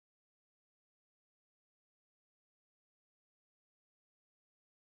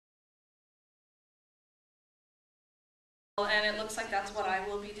And it looks like that's what I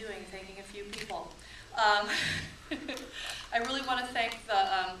will be doing, thanking a few people. I really want to thank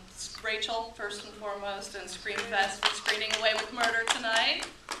Rachel, first and foremost, and Screamfest for screening Away with Murder tonight.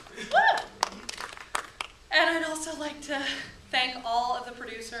 Woo! And I'd also like to thank all of the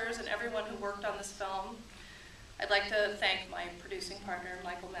producers and everyone who worked on this film. I'd like to thank my producing partner,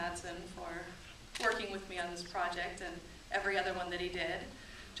 Michael Madsen, for working with me on this project and every other one that he did.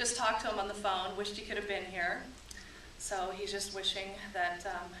 Just talked to him on the phone, wished he could have been here. So he's just wishing that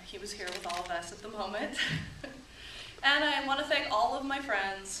he was here with all of us at the moment. And I want to thank all of my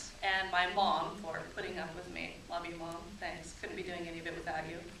friends and my mom for putting up with me. Love you, Mom. Thanks. Couldn't be doing any of it without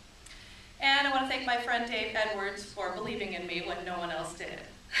you. And I want to thank my friend Dave Edwards for believing in me when no one else did.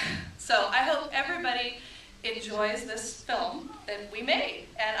 So I hope everybody enjoys this film that we made.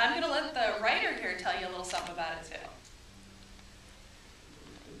 And I'm going to let the writer here tell you a little something about it, too.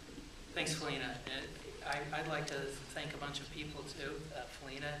 Thanks, Fileena. I'd like to thank a bunch of people, too.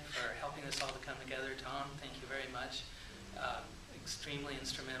 Fileena, for helping us all to come together. Tom, thank you very much. Extremely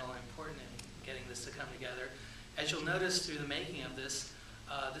instrumental and important in getting this to come together. As you'll notice through the making of this,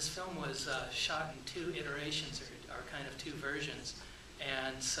 this film was shot in 2 iterations, or kind of 2 versions.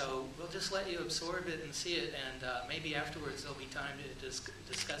 And so we'll just let you absorb it and see it, and maybe afterwards there'll be time to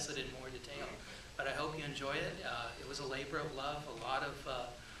discuss it in more detail. But I hope you enjoy it. It was a labor of love. A lot of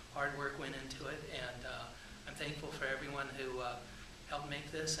hard work went into it, and I'm thankful for everyone who helped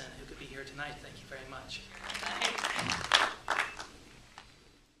make this and who could be here tonight. Thank you very much.